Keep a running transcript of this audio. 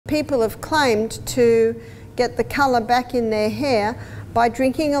people have claimed to get the colour back in their hair by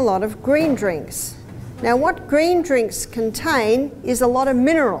drinking a lot of green drinks. Now what green drinks contain is a lot of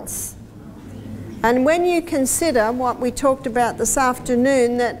minerals. And when you consider what we talked about this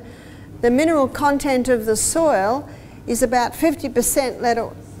afternoon, that the mineral content of the soil is about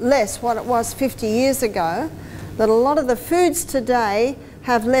 50% less what it was 50 years ago, that a lot of the foods today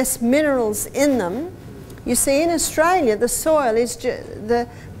have less minerals in them. You see, in Australia, the soil is the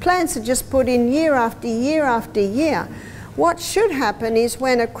plants are just put in year after year after year. What should happen is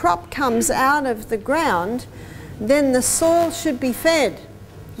when a crop comes out of the ground, then the soil should be fed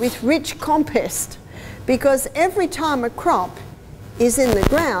with rich compost, because every time a crop is in the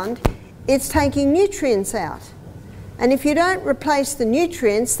ground, it's taking nutrients out. And if you don't replace the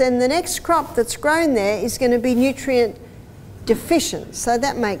nutrients, then the next crop that's grown there is going to be nutrient deficient. So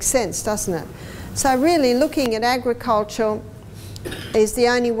that makes sense, doesn't it? So really looking at agriculture is the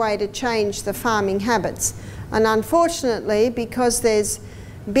only way to change the farming habits. And unfortunately, because there's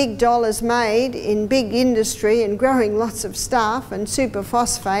big dollars made in big industry and growing lots of stuff and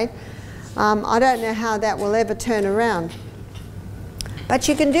superphosphate, I don't know how that will ever turn around. But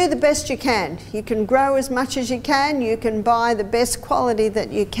you can do the best you can. You can grow as much as you can, you can buy the best quality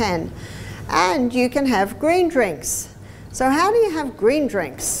that you can, and you can have green drinks. So how do you have green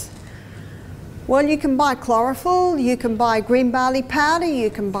drinks? Well, you can buy chlorophyll, you can buy green barley powder, you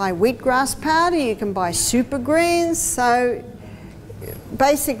can buy wheatgrass powder, you can buy super greens. So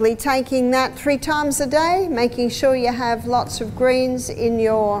basically taking that 3 times a day, making sure you have lots of greens in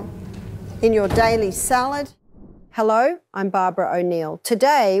your daily salad. Hello, I'm Barbara O'Neill.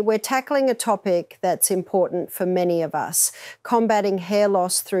 Today we're tackling a topic that's important for many of us, combating hair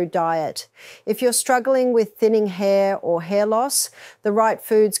loss through diet. If you're struggling with thinning hair or hair loss, the right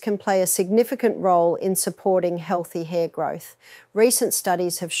foods can play a significant role in supporting healthy hair growth. Recent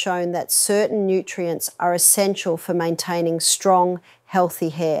studies have shown that certain nutrients are essential for maintaining strong, healthy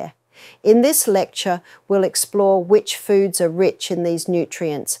hair. In this lecture, we'll explore which foods are rich in these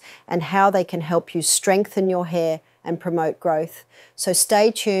nutrients and how they can help you strengthen your hair and promote growth. So stay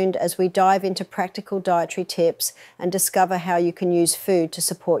tuned as we dive into practical dietary tips and discover how you can use food to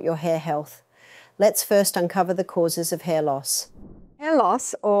support your hair health. Let's first uncover the causes of hair loss. Hair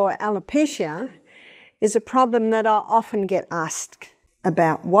loss, or alopecia, is a problem that I often get asked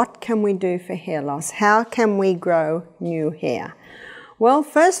about. What can we do for hair loss? How can we grow new hair? Well,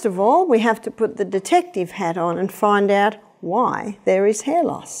 first of all, we have to put the detective hat on and find out why there is hair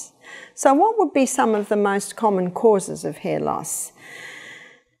loss. So what would be some of the most common causes of hair loss?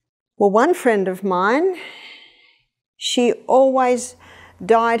 Well, one friend of mine, she always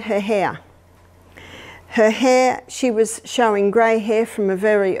dyed her hair. Her hair, she was showing grey hair from a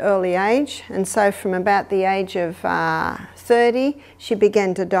very early age, and so from about the age of 30, she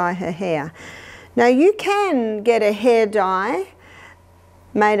began to dye her hair. Now you can get a hair dye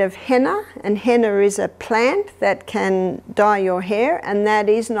made of henna, and henna is a plant that can dye your hair, and that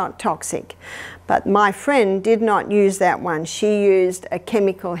is not toxic. But my friend did not use that one. She used a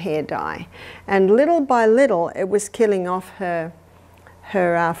chemical hair dye, and little by little it was killing off her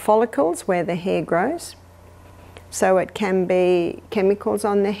follicles where the hair grows. So it can be chemicals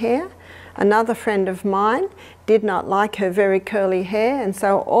on the hair. Another friend of mine did not like her very curly hair, and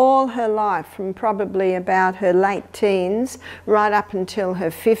so all her life, from probably about her late teens right up until her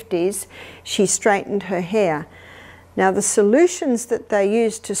 50s, she straightened her hair. Now the solutions that they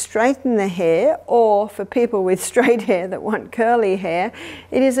use to straighten the hair, or for people with straight hair that want curly hair,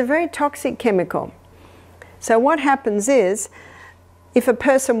 it is a very toxic chemical. So what happens is, if a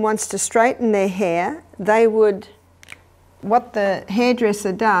person wants to straighten their hair, what the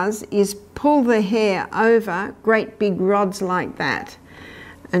hairdresser does is pull the hair over great big rods like that.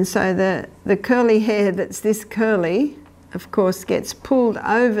 And so the curly hair that's this curly, of course, gets pulled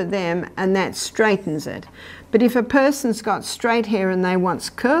over them, and that straightens it. But if a person's got straight hair and they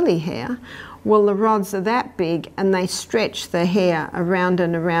want curly hair, well, the rods are that big and they stretch the hair around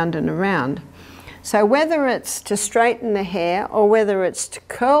and around and around. So whether it's to straighten the hair or whether it's to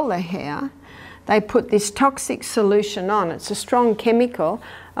curl the hair, they put this toxic solution on. It's a strong chemical,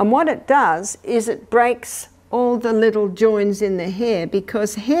 and what it does is it breaks all the little joints in the hair,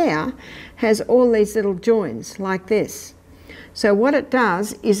 because hair has all these little joints like this. So what it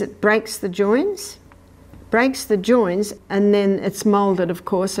does is it breaks the joints, and then it's molded, of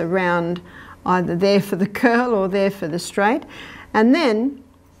course, around either there for the curl or there for the straight. And then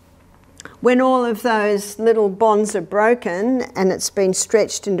when all of those little bonds are broken and it's been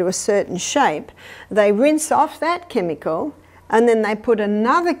stretched into a certain shape, they rinse off that chemical, and then they put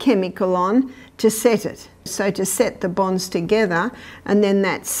another chemical on to set it. So to set the bonds together, and then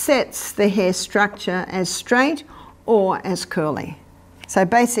that sets the hair structure as straight or as curly. So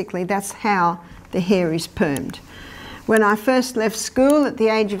basically that's how the hair is permed. When I first left school at the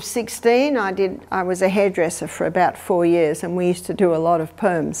age of 16, I was a hairdresser for about 4 years, and we used to do a lot of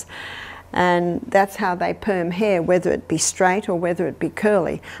perms. And that's how they perm hair, whether it be straight or whether it be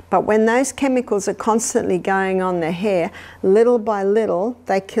curly. But when those chemicals are constantly going on the hair, little by little,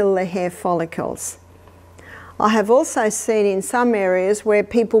 they kill the hair follicles. I have also seen in some areas where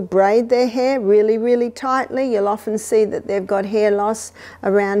people braid their hair really, really tightly. You'll often see that they've got hair loss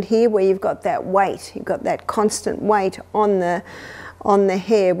around here where you've got that weight. You've got that constant weight on the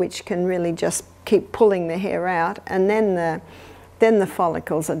hair, which can really just keep pulling the hair out, and then the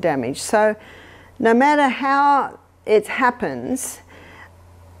follicles are damaged. So no matter how it happens,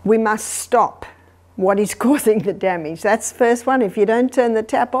 we must stop what is causing the damage. That's the first one. If you don't turn the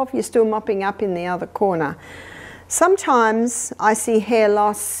tap off, you're still mopping up in the other corner. Sometimes I see hair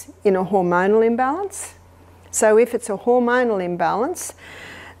loss in a hormonal imbalance. So if it's a hormonal imbalance,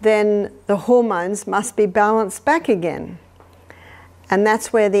 then the hormones must be balanced back again. And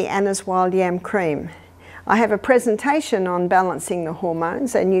that's where the Anna's Wild Yam Cream. I have a presentation on balancing the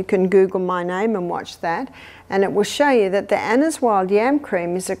hormones, and you can Google my name and watch that, and it will show you that the Anna's Wild Yam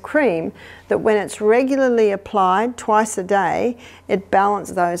Cream is a cream that when it's regularly applied twice a day, it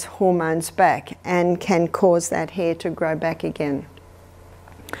balances those hormones back and can cause that hair to grow back again.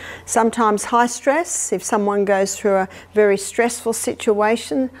 Sometimes high stress, if someone goes through a very stressful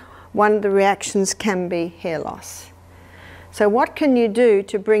situation, one of the reactions can be hair loss. So what can you do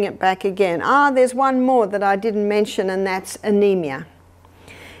to bring it back again? There's one more that I didn't mention, and that's anemia.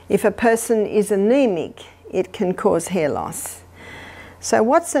 If a person is anemic, it can cause hair loss. So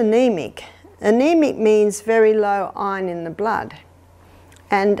what's anemic? Anemic means very low iron in the blood.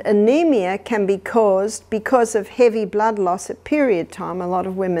 And anemia can be caused because of heavy blood loss at period time. A lot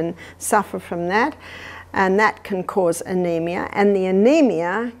of women suffer from that, and that can cause anemia, and the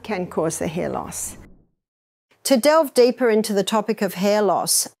anemia can cause the hair loss. To delve deeper into the topic of hair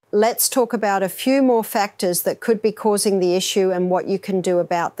loss, let's talk about a few more factors that could be causing the issue and what you can do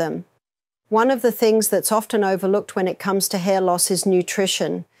about them. One of the things that's often overlooked when it comes to hair loss is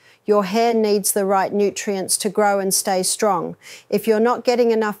nutrition. Your hair needs the right nutrients to grow and stay strong. If you're not getting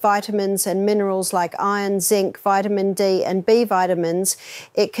enough vitamins and minerals like iron, zinc, vitamin D and B vitamins,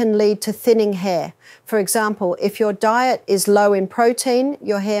 it can lead to thinning hair. For example, if your diet is low in protein,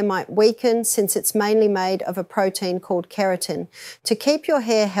 your hair might weaken since it's mainly made of a protein called keratin. To keep your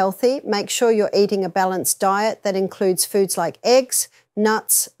hair healthy, make sure you're eating a balanced diet that includes foods like eggs,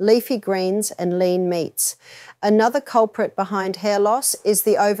 nuts, leafy greens and lean meats. Another culprit behind hair loss is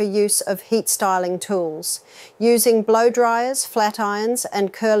the overuse of heat styling tools. Using blow dryers, flat irons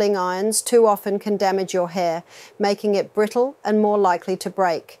and curling irons too often can damage your hair, making it brittle and more likely to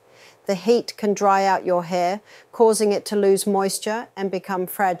break. The heat can dry out your hair, causing it to lose moisture and become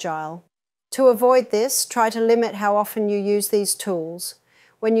fragile. To avoid this, try to limit how often you use these tools.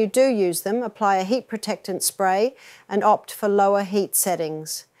 When you do use them, apply a heat protectant spray and opt for lower heat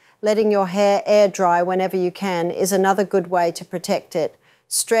settings. Letting your hair air dry whenever you can is another good way to protect it.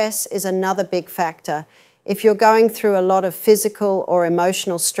 Stress is another big factor. If you're going through a lot of physical or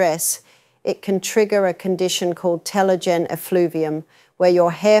emotional stress, it can trigger a condition called telogen effluvium, where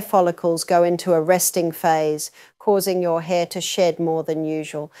your hair follicles go into a resting phase, causing your hair to shed more than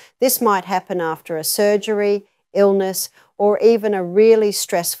usual. This might happen after a surgery, illness, or even a really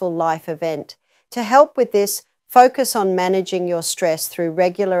stressful life event. To help with this, focus on managing your stress through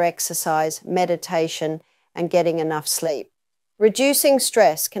regular exercise, meditation, and getting enough sleep. Reducing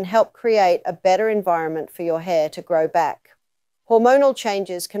stress can help create a better environment for your hair to grow back. Hormonal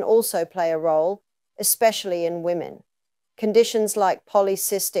changes can also play a role, especially in women. Conditions like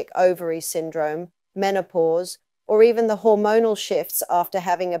polycystic ovary syndrome, menopause, or even the hormonal shifts after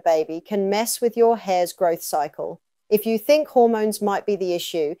having a baby can mess with your hair's growth cycle. If you think hormones might be the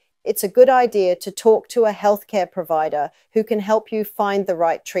issue, it's a good idea to talk to a healthcare provider who can help you find the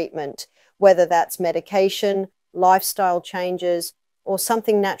right treatment, whether that's medication, lifestyle changes, or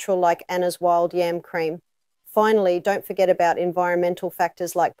something natural like Anna's Wild Yam Cream. Finally, don't forget about environmental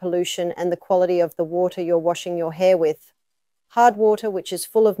factors like pollution and the quality of the water you're washing your hair with. Hard water, which is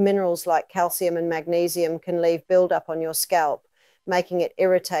full of minerals like calcium and magnesium, can leave buildup on your scalp, making it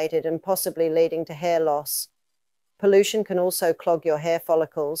irritated and possibly leading to hair loss. Pollution can also clog your hair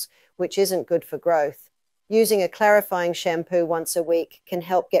follicles, which isn't good for growth. Using a clarifying shampoo once a week can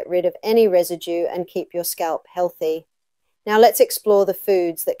help get rid of any residue and keep your scalp healthy. Now let's explore the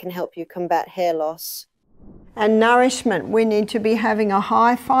foods that can help you combat hair loss. And nourishment, we need to be having a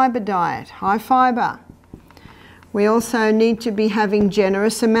high fibre diet, high fibre. We also need to be having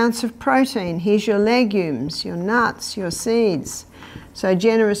generous amounts of protein. Here's your legumes, your nuts, your seeds. So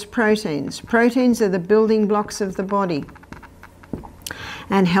generous proteins. Proteins are the building blocks of the body.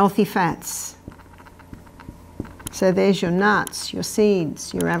 And healthy fats. So there's your nuts, your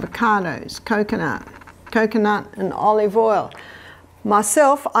seeds, your avocados, coconut and olive oil.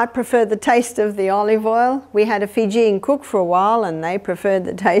 Myself, I prefer the taste of the olive oil. We had a Fijian cook for a while and they preferred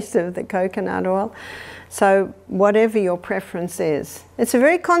the taste of the coconut oil. So whatever your preference is. It's a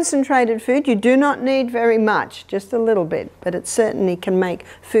very concentrated food. You do not need very much, just a little bit, but it certainly can make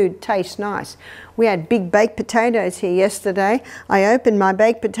food taste nice. We had big baked potatoes here yesterday. I opened my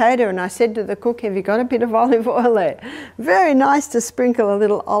baked potato and I said to the cook, have you got a bit of olive oil there? Very nice to sprinkle a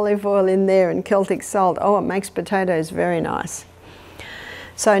little olive oil in there and Celtic salt. Oh, it makes potatoes very nice.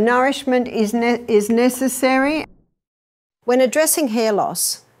 So nourishment is necessary. When addressing hair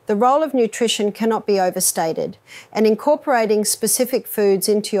loss, the role of nutrition cannot be overstated, and incorporating specific foods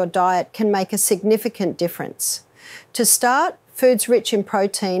into your diet can make a significant difference. To start, foods rich in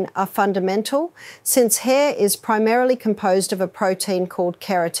protein are fundamental, since hair is primarily composed of a protein called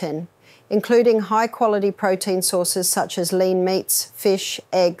keratin. Including high-quality protein sources such as lean meats, fish,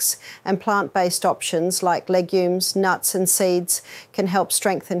 eggs, and plant-based options like legumes, nuts, and seeds can help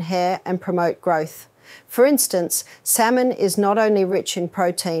strengthen hair and promote growth. For instance, salmon is not only rich in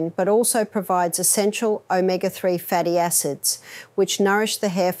protein, but also provides essential omega-3 fatty acids, which nourish the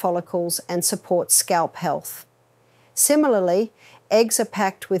hair follicles and support scalp health. Similarly, eggs are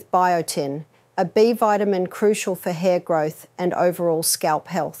packed with biotin, a B vitamin crucial for hair growth and overall scalp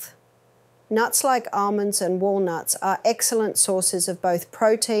health. Nuts like almonds and walnuts are excellent sources of both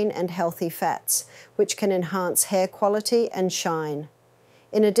protein and healthy fats, which can enhance hair quality and shine.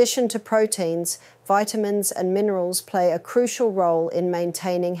 In addition to proteins, vitamins and minerals play a crucial role in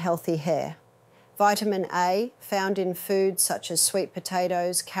maintaining healthy hair. Vitamin A, found in foods such as sweet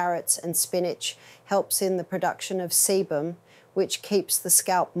potatoes, carrots, and spinach, helps in the production of sebum, which keeps the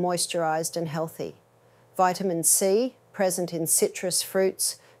scalp moisturized and healthy. Vitamin C, present in citrus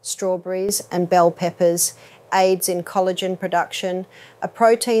fruits, strawberries, and bell peppers, aids in collagen production, a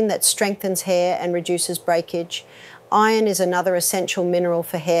protein that strengthens hair and reduces breakage. Iron is another essential mineral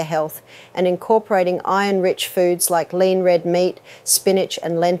for hair health, and incorporating iron-rich foods like lean red meat, spinach,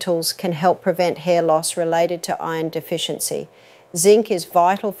 and lentils can help prevent hair loss related to iron deficiency. Zinc is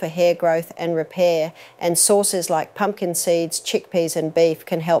vital for hair growth and repair, and sources like pumpkin seeds, chickpeas, and beef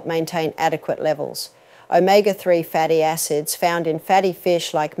can help maintain adequate levels. Omega-3 fatty acids found in fatty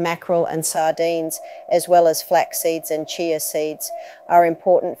fish like mackerel and sardines, as well as flax seeds and chia seeds, are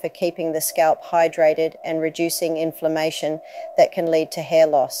important for keeping the scalp hydrated and reducing inflammation that can lead to hair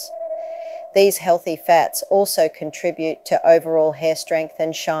loss. These healthy fats also contribute to overall hair strength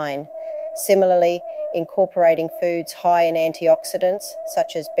and shine. Similarly, incorporating foods high in antioxidants,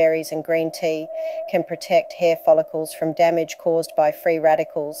 such as berries and green tea, can protect hair follicles from damage caused by free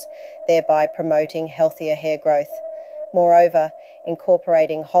radicals, thereby promoting healthier hair growth. Moreover,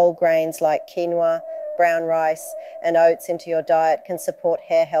 incorporating whole grains like quinoa, brown rice, and oats into your diet can support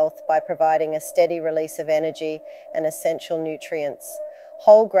hair health by providing a steady release of energy and essential nutrients.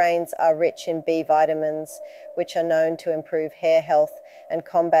 Whole grains are rich in B vitamins, which are known to improve hair health and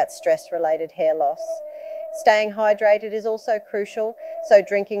combat stress-related hair loss. Staying hydrated is also crucial, so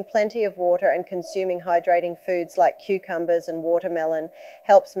drinking plenty of water and consuming hydrating foods like cucumbers and watermelon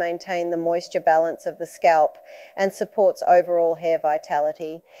helps maintain the moisture balance of the scalp and supports overall hair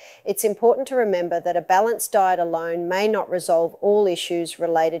vitality. It's important to remember that a balanced diet alone may not resolve all issues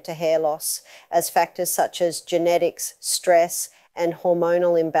related to hair loss, as factors such as genetics, stress, and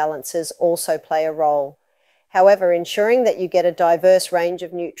hormonal imbalances also play a role. However, ensuring that you get a diverse range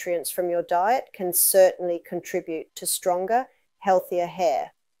of nutrients from your diet can certainly contribute to stronger, healthier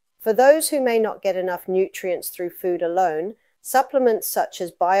hair. For those who may not get enough nutrients through food alone, supplements such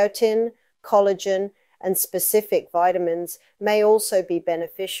as biotin, collagen, and specific vitamins may also be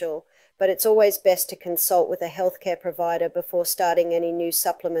beneficial, but it's always best to consult with a healthcare provider before starting any new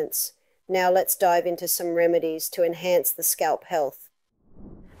supplements. Now let's dive into some remedies to enhance the scalp health.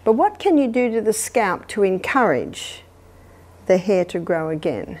 But what can you do to the scalp to encourage the hair to grow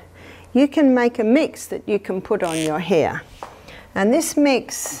again? You can make a mix that you can put on your hair. And this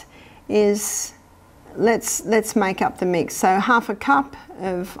mix is, let's make up the mix. So half a cup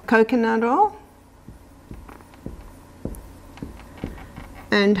of coconut oil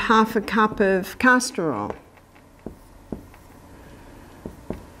and half a cup of castor oil.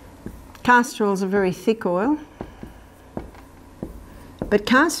 Castor oil is a very thick oil. But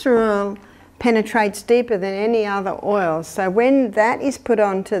castor oil penetrates deeper than any other oil. So when that is put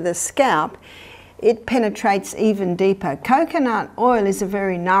onto the scalp, it penetrates even deeper. Coconut oil is a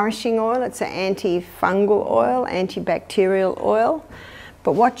very nourishing oil. It's an antifungal oil, antibacterial oil.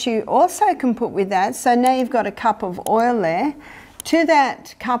 But what you also can put with that, so now you've got a cup of oil there. To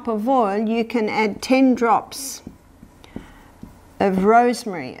that cup of oil, you can add 10 drops of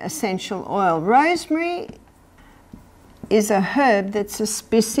rosemary essential oil. Rosemary is a herb that's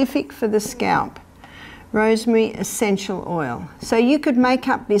specific for the scalp. Rosemary essential oil. So you could make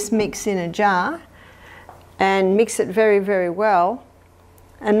up this mix in a jar and mix it very, very well,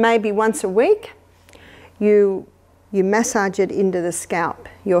 and maybe once a week you massage it into the scalp.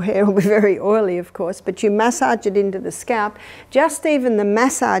 Your hair will be very oily, of course, but you massage it into the scalp. Just even the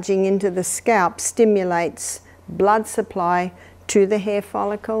massaging into the scalp stimulates blood supply to the hair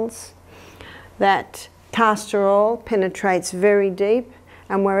follicles. That castor oil penetrates very deep,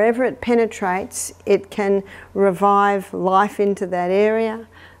 and wherever it penetrates, it can revive life into that area.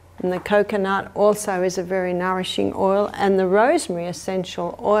 And the coconut also is a very nourishing oil, and the rosemary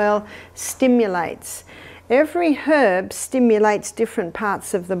essential oil stimulates. Every herb stimulates different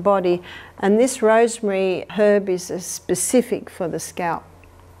parts of the body, and this rosemary herb is specific for the scalp.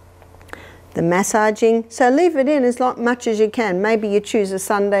 The massaging, so leave it in as much as you can. Maybe you choose a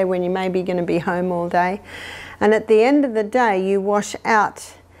Sunday when you may be going to be home all day, and at the end of the day you wash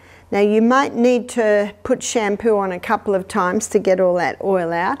out. Now you might need to put shampoo on a couple of times to get all that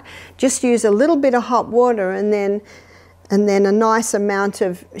oil out. Just use a little bit of hot water and then a nice amount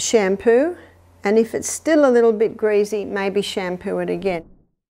of shampoo, and if it's still a little bit greasy, maybe shampoo it again.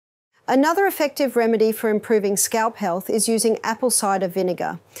 Another effective remedy for improving scalp health is using apple cider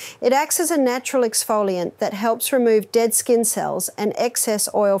vinegar. It acts as a natural exfoliant that helps remove dead skin cells and excess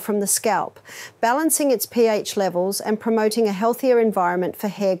oil from the scalp, balancing its pH levels and promoting a healthier environment for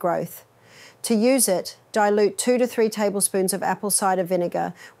hair growth. To use it, dilute 2 to 3 tablespoons of apple cider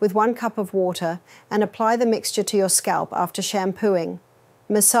vinegar with 1 cup of water and apply the mixture to your scalp after shampooing.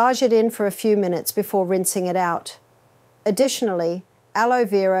 Massage it in for a few minutes before rinsing it out. Additionally, aloe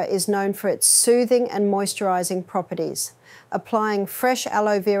vera is known for its soothing and moisturizing properties. Applying fresh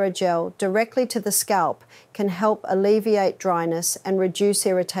aloe vera gel directly to the scalp can help alleviate dryness and reduce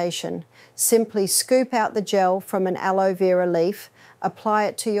irritation. Simply scoop out the gel from an aloe vera leaf, apply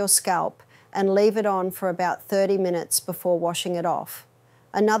it to your scalp, and leave it on for about 30 minutes before washing it off.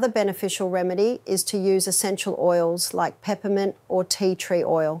 Another beneficial remedy is to use essential oils like peppermint or tea tree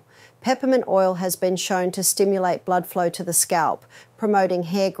oil. Peppermint oil has been shown to stimulate blood flow to the scalp, promoting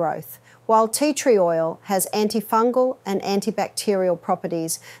hair growth, while tea tree oil has antifungal and antibacterial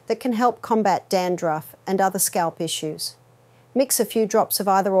properties that can help combat dandruff and other scalp issues. Mix a few drops of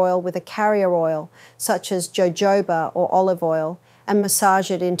either oil with a carrier oil, such as jojoba or olive oil, and massage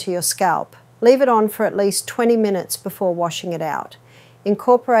it into your scalp. Leave it on for at least 20 minutes before washing it out.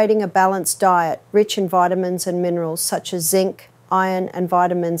 Incorporating a balanced diet rich in vitamins and minerals such as zinc, iron and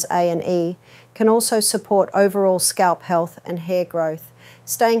vitamins A and E can also support overall scalp health and hair growth.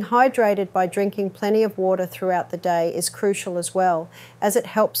 Staying hydrated by drinking plenty of water throughout the day is crucial as well, as it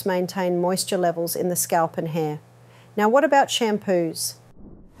helps maintain moisture levels in the scalp and hair. Now, what about shampoos?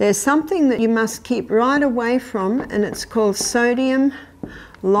 There's something that you must keep right away from, and it's called sodium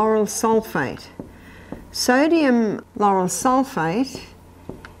lauryl sulfate. Sodium lauryl sulfate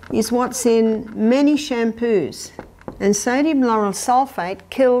is what's in many shampoos, and sodium lauryl sulfate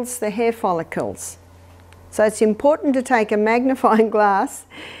kills the hair follicles. So it's important to take a magnifying glass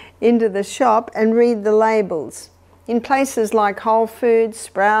into the shop and read the labels. In places like Whole Foods,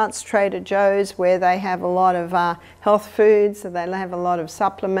 Sprouts, Trader Joe's, where they have a lot of health foods, so they have a lot of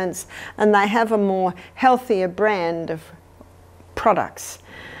supplements, and they have a more healthier brand of products.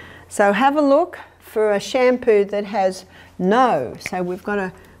 So have a look for a shampoo that has no, so we've got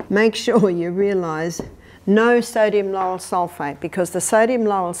to make sure you realise no sodium lauryl sulfate, because the sodium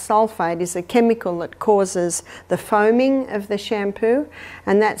lauryl sulfate is a chemical that causes the foaming of the shampoo,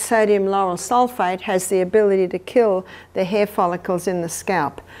 and that sodium lauryl sulfate has the ability to kill the hair follicles in the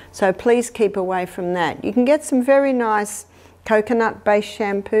scalp. So please keep away from that. You can get some very nice coconut-based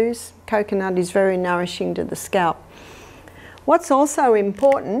shampoos. Coconut is very nourishing to the scalp. What's also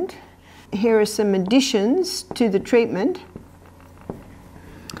important, here are some additions to the treatment.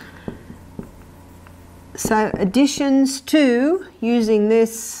 So additions to using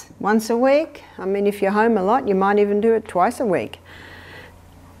this once a week. I mean, if you're home a lot, you might even do it twice a week.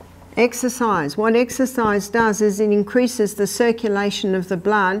 Exercise. What exercise does is it increases the circulation of the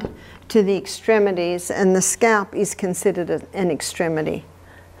blood to the extremities, and the scalp is considered an extremity.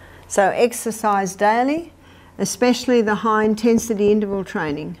 So exercise daily, especially the high intensity interval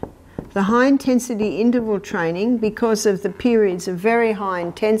training. The high intensity interval training, because of the periods of very high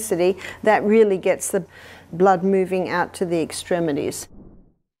intensity, that really gets the blood moving out to the extremities.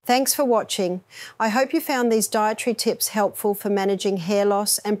 Thanks for watching. I hope you found these dietary tips helpful for managing hair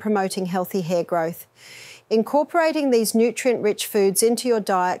loss and promoting healthy hair growth. Incorporating these nutrient-rich foods into your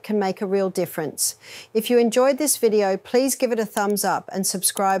diet can make a real difference. If you enjoyed this video, please give it a thumbs up and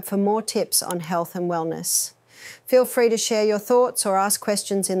subscribe for more tips on health and wellness. Feel free to share your thoughts or ask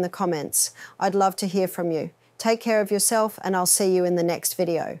questions in the comments. I'd love to hear from you. Take care of yourself, and I'll see you in the next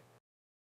video.